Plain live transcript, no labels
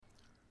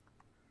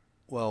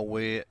Well,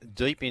 we're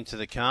deep into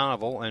the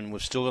carnival and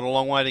we've still got a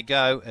long way to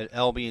go at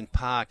Albion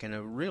Park, and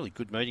a really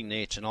good meeting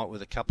there tonight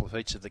with a couple of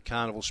heats of the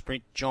carnival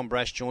sprint. John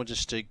Brash joins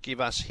us to give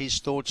us his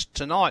thoughts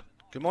tonight.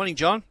 Good morning,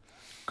 John.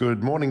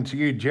 Good morning to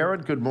you,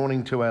 Jared. Good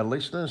morning to our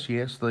listeners.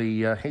 Yes,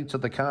 the heats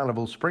of the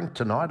carnival sprint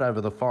tonight over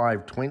the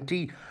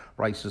 520.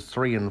 Races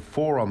 3 and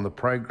 4 on the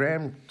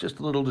program. Just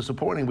a little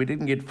disappointing we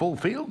didn't get full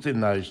fields in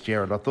those,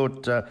 Jared. I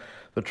thought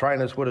the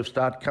trainers would have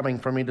started coming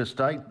from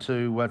interstate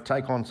to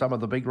take on some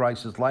of the big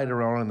races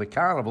later on in the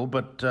carnival,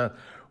 but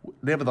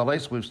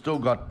nevertheless, we've still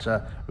got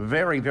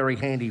very, very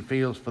handy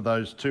fields for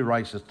those two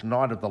races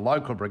tonight of the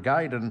local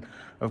brigade. And,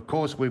 of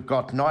course, we've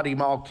got 90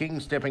 Mile King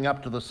stepping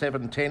up to the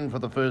 710 for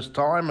the first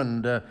time,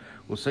 and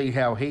we'll see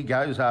how he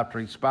goes after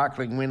his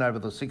sparkling win over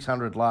the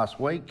 600 last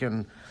week,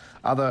 and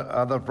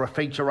other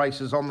feature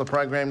races on the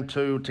program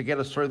to get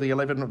us through the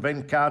 11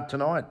 event card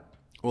tonight.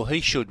 Well,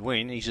 he should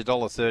win. He's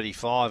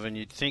 $1.35, and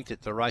you'd think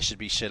that the race would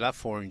be set up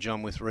for him,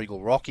 John, with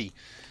Regal Rocky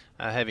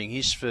having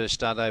his first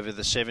start over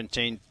the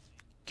 17,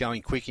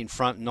 going quick in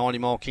front. 90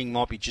 Mile King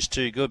might be just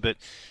too good, but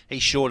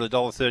he's short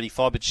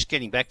 $1.35. But just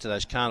getting back to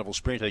those carnival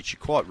sprint heats, you're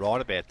quite right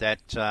about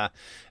that.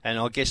 And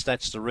I guess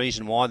that's the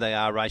reason why they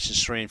are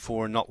races 3 and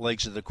 4 and not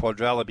legs of the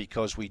quadrella,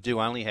 because we do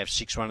only have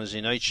 6 runners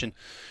in each. And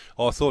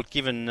I thought,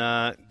 given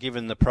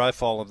the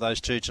profile of those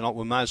two tonight,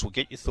 we may as well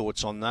get your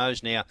thoughts on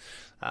those. Now,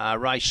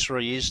 race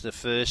 3 is the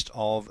first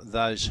of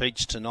those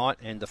heats tonight,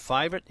 and the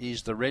favourite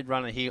is the red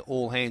runner here,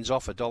 All Hands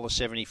Off,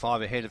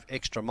 $1.75 ahead of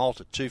Extra Malt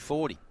at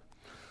 $2.40.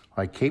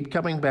 I keep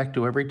coming back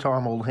to every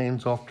time All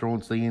Hands Off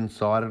towards the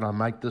inside, and I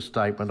make the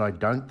statement, I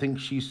don't think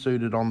she's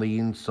suited on the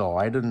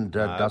inside and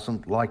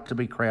doesn't like to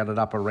be crowded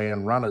up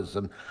around runners.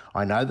 And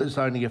I know there's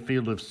only a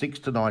field of 6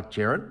 tonight,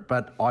 Jared,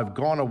 but I've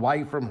gone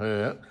away from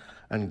her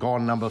and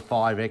gone number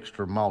 5,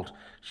 Extra Malt.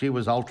 She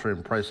was ultra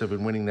impressive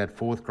in winning that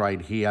 4th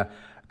grade here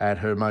at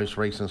her most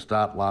recent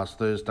start last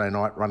Thursday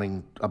night,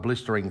 running a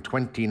blistering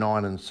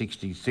 29 and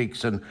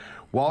 66. And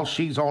while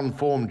she's on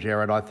form,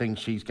 Jared, I think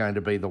she's going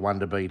to be the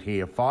one to beat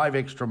here. 5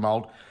 Extra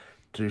Malt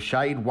to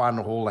shade 1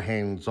 All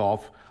Hands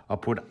Off. I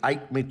put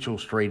 8 Mitchell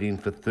Street in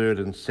for 3rd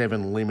and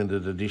 7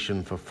 Limited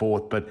Edition for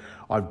 4th. But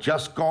I've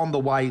just gone the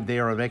way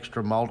there of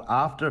Extra Malt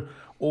after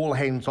All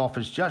Hands Off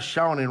has just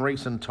shown in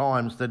recent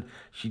times that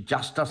she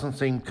just doesn't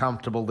seem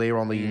comfortable there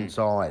on the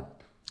inside.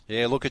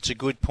 Yeah, look, it's a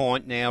good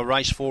point. Now,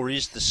 race 4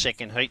 is the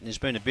second heat, and there's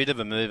been a bit of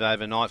a move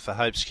overnight for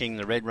Hope's King,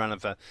 the red runner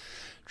for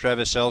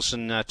Travis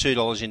Elson,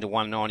 $2 into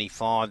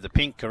 $1.95. The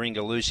pink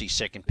Coringa Lucy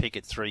second pick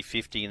at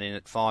 $3.50, and then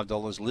at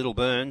 $5, Little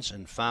Burns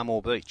and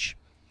Farmore Beach.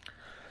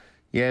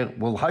 Yeah,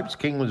 well, Hope's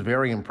King was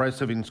very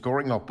impressive in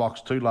scoring off box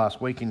 2 last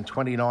week in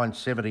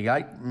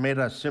 29.78. Met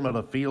a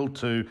similar field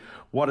to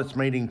what it's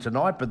meeting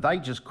tonight, but they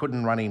just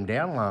couldn't run him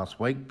down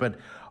last week. But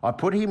I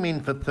put him in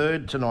for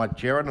 3rd tonight,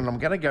 Jared, and I'm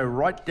going to go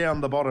right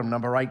down the bottom,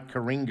 number 8,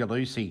 Coringa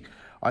Lucy.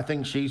 I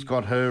think she's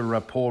got her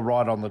paw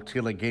right on the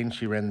till again.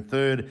 She ran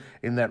 3rd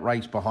in that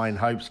race behind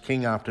Hope's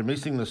King after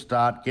missing the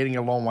start, getting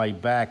a long way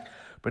back.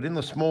 But in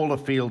the smaller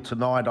field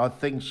tonight, I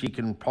think she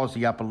can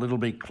posse up a little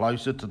bit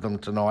closer to them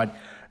tonight,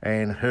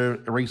 and her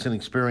recent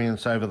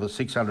experience over the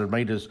 600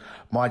 metres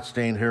might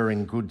stand her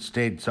in good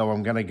stead. So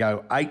I'm going to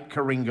go 8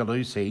 Coringa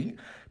Lucy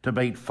to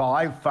beat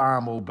 5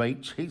 Farmore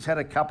Beach. He's had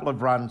a couple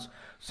of runs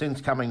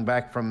since coming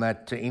back from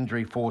that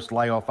injury-forced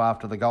layoff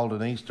after the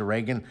Golden Easter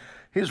egg, and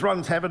his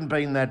runs haven't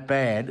been that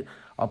bad.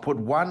 I put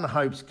 1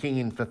 Hope's King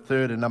in for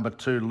 3rd and number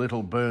 2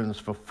 Little Burns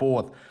for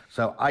 4th.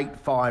 So 8,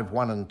 5,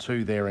 1 and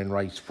 2 there in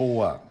race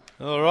 4.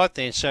 All right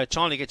then, so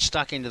time to get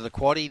stuck into the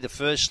quaddie. The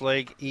first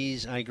leg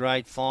is a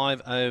grade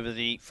 5 over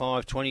the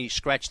 520.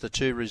 Scratch the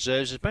 2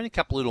 reserves. There's been a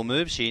couple little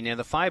moves here. Now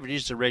the favourite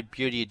is the Red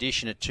Beauty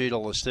Edition at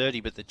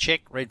 $2.30, but the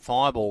check Red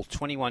Fireball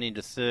 21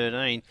 into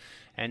 13,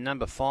 and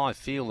number 5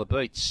 Feel the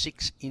Beat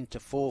 6 into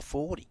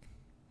 440.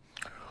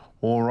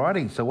 All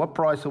righty, so what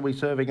price are we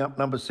serving up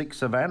number 6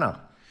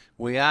 Savannah?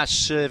 We are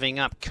serving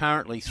up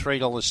currently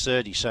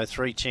 $3.30, so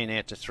 $3.10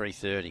 out to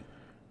 $3.30.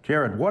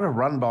 Jared, what a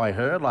run by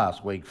her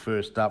last week,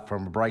 first up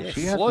from a break. Yeah,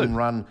 she hasn't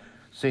run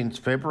since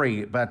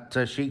February, but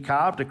she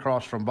carved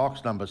across from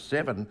box number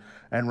 7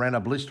 and ran a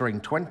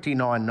blistering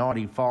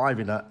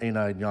 29.95 in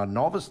a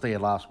novice there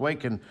last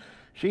week, and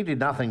she did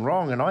nothing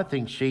wrong, and I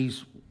think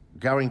she's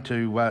going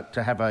to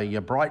have a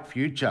bright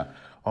future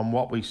on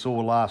what we saw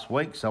last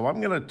week. So I'm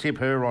going to tip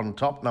her on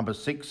top, number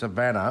 6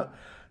 Savannah,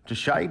 to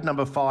shade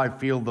number 5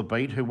 Feel the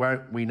Beat, who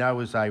we know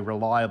is a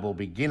reliable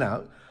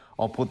beginner.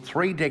 I'll put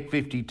 3 Deck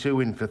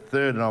 52 in for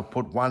 3rd, and I'll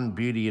put 1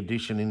 Beauty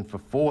Edition in for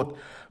 4th.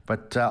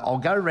 But I'll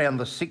go around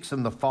the 6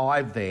 and the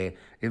 5 there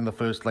in the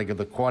first leg of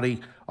the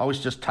quaddie. I was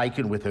just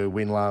taken with her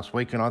win last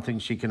week, and I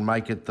think she can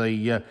make it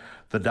the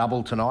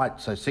double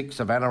tonight. So 6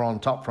 Savannah on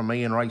top from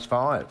me in race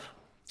 5.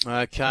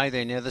 Okay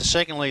then. Now the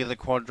second leg of the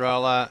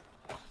quadrilla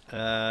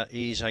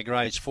is a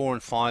grades 4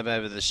 and 5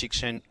 over the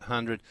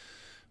 600.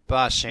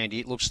 Bar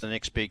Sandy, it looks the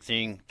next big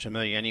thing to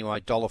me anyway.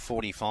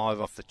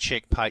 $1.45 off the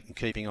check, Peyton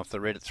keeping off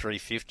the red at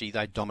 $3.50.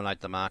 They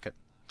dominate the market.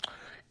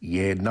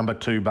 Yeah, number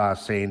 2, Bar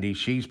Sandy.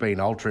 She's been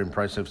ultra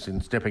impressive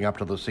since stepping up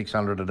to the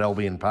 600 at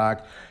Albion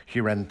Park. She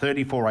ran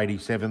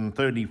 34.87,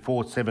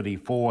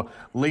 34.74,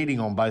 leading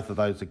on both of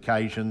those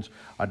occasions.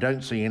 I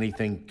don't see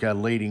anything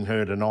leading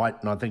her tonight,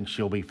 and I think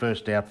she'll be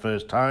first out,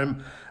 first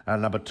home.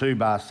 Number 2,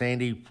 Bar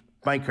Sandy.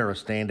 Make her a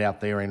standout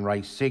there in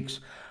race 6.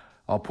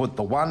 I'll put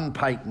the 1,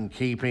 Peyton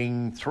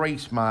Keeping, 3,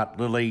 Smart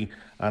Lily,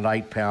 and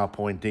 8,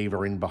 PowerPoint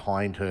Diva in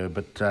behind her.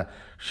 But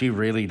she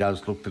really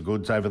does look the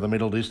goods over the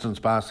middle distance,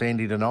 Bar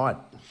Sandy, tonight.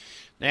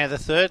 Now, the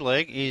third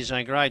leg is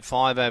a grade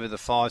 5 over the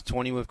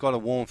 520. We've got a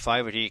warm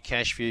favourite here,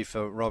 Cash View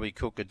for Robbie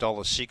Cook,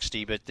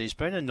 $1.60. But there's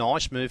been a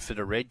nice move for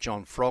the red,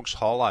 John. Frogs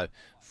Hollow,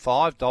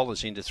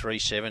 $5 into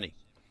 $3.70.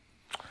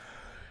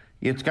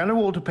 It's going to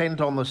all depend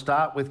on the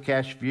start with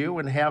Cash View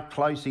and how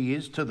close he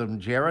is to them,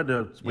 Jared.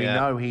 We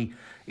know he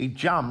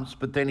jumps,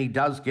 but then he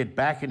does get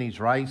back in his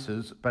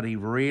races, but he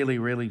really,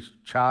 really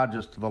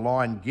charges to the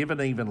line,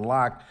 given even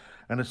luck.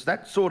 And it's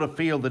that sort of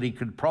feel that he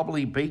could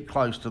probably be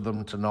close to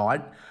them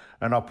tonight.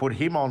 And I put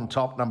him on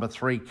top, number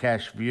 3,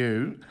 Cash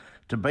View.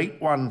 To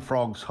beat 1,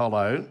 Frogs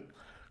Hollow.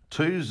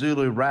 2,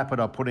 Zulu Rapid,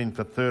 I put in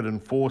for third,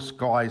 and 4,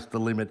 Sky's the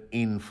Limit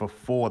in for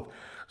fourth.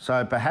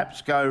 So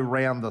perhaps go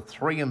round the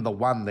 3 and the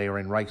 1 there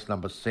in race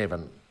number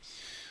 7.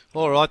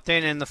 All right,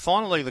 then, and the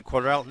final leg of the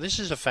quadrille, this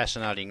is a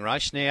fascinating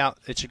race. Now,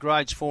 it's a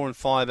grades 4 and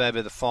 5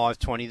 over the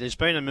 520. There's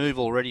been a move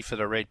already for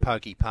the red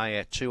pokey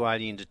payout,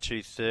 280 into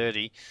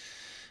 230.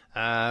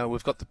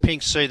 We've got the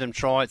pink See Them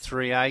Try at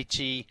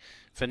 380.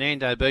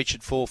 Fernando Beach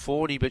at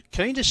 440, but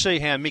keen to see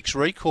how Mixed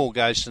Recall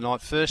goes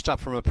tonight. First up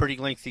from a pretty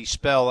lengthy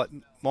spell. It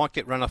might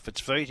get run off its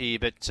feet here,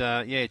 but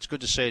it's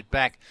good to see it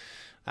back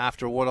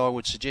after what I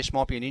would suggest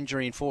might be an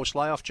injury and forced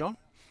layoff, John.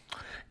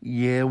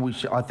 Yeah,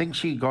 I think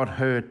she got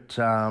hurt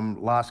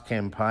last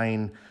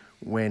campaign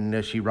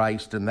when she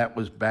raced, and that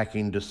was back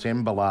in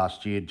December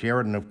last year,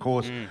 Jared. And of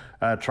course,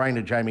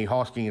 trainer Jamie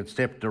Hosking had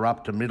stepped her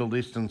up to middle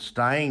distance,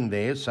 staying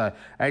there. So,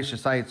 as you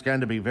say, it's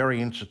going to be very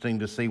interesting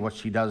to see what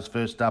she does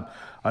first up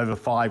over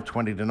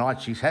 520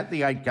 tonight. She's had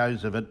the 8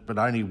 goes of it, but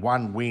only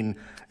 1 win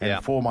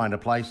and 4 minor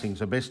placings.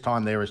 The best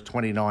time there is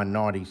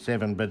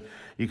 29.97, but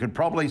you could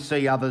probably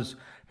see others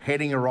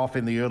heading her off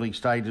in the early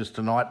stages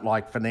tonight,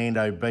 like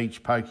Fernando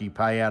Beach, Pokey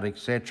Payout,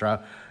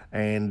 etc.,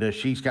 and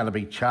she's going to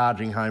be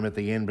charging home at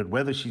the end, but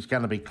whether she's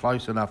going to be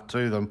close enough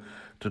to them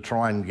to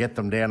try and get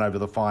them down over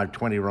the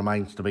 520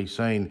 remains to be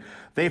seen.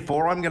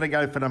 Therefore, I'm going to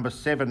go for number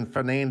 7,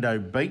 Fernando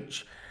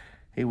Beach.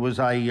 He was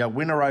a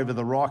winner over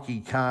the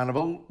Rocky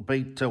Carnival,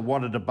 beat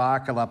What a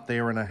Debacle up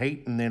there in a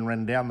heat, and then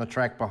ran down the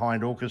track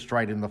behind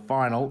Orchestrate in the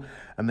final,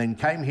 and then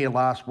came here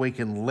last week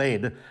and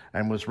led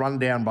and was run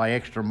down by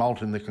Extra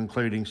Malt in the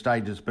concluding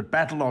stages, but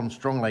battled on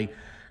strongly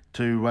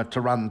to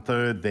run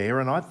third there.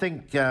 And I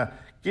think,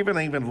 given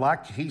even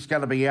luck, he's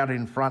going to be out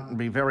in front and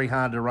be very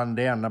hard to run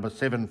down, number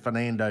 7,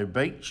 Fernando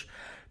Beach.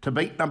 To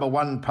beat number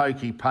 1,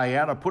 Pokey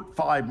Payout, I put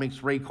 5,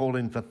 Mixed Recall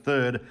in for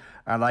third,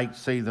 and 8,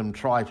 See Them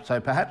Try. So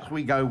perhaps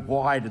we go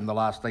wide in the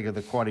last leg of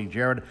the quaddie,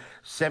 Jared.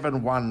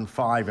 7, 1,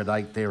 5 at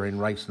 8 there in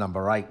race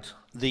number 8.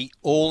 The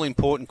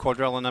all-important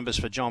quadrilla numbers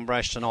for John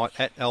Brash tonight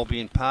at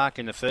Albion Park.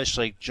 In the first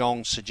leg,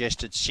 John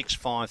suggested 6,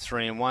 5,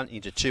 3 and 1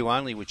 into 2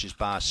 only, which is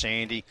Bar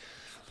Sandy.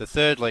 The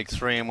third leg,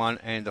 3 and 1,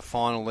 and the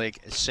final leg,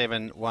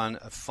 7, 1,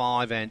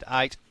 5 and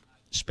 8.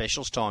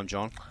 Specials time,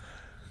 John.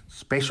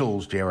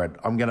 Specials, Jared.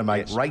 I'm going to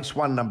make race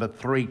 1, number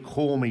 3,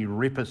 Call Me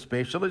Ripper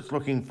special. It's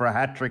looking for a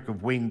hat-trick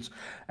of wins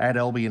at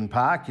Albion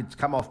Park. It's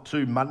come off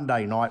 2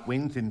 Monday night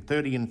wins in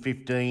 30 and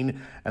 15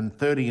 and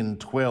 30 and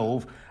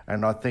 12.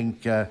 And I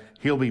think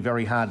he'll be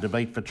very hard to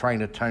beat for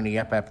trainer Tony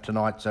Apap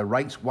tonight. So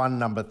race 1,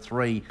 number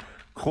 3,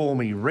 Call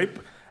Me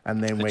Rip.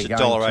 And then we're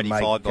going to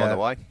make... $1.85, by the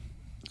way.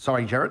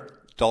 Sorry, Jared?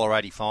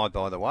 $1.85,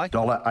 by the way.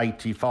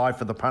 $1.85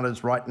 for the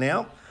punters right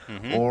now.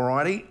 All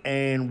righty,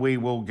 and we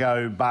will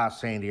go Bar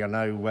Sandy. I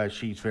know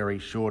she's very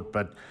short,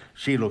 but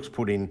she looks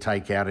put in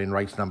takeout in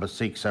race number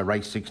 6. So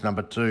race 6,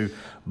 number 2,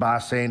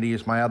 Bar Sandy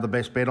is my other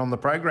best bet on the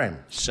program.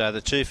 So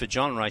the 2 for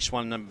John, race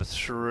 1, number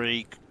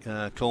 3,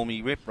 Call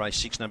Me Rip, race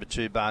 6, number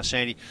 2, Bar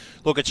Sandy.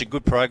 Look, it's a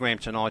good program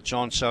tonight,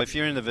 John. So if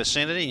you're in the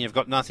vicinity and you've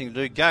got nothing to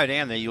do, go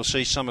down there. You'll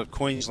see some of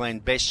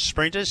Queensland's best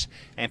sprinters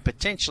and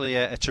potentially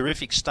a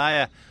terrific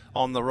stayer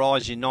on the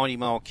rise in 90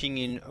 Mile King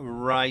in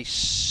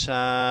race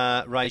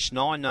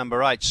 9,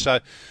 number 8. So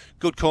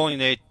good calling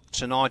there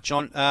tonight,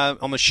 John.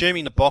 I'm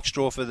assuming the box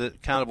draw for the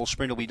Carnival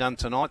Sprint will be done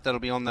tonight. That'll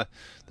be on the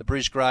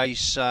Briz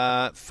Greys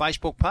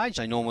Facebook page.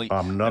 They normally...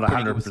 I'm not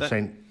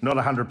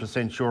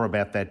 100% sure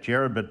about that,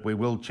 Jared, but we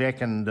will check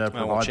and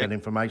provide that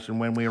information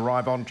when we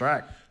arrive on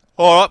track.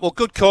 All right, well,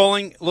 good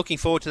calling. Looking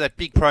forward to that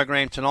big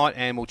program tonight,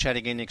 and we'll chat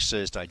again next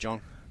Thursday,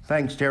 John.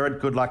 Thanks, Jared.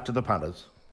 Good luck to the punters.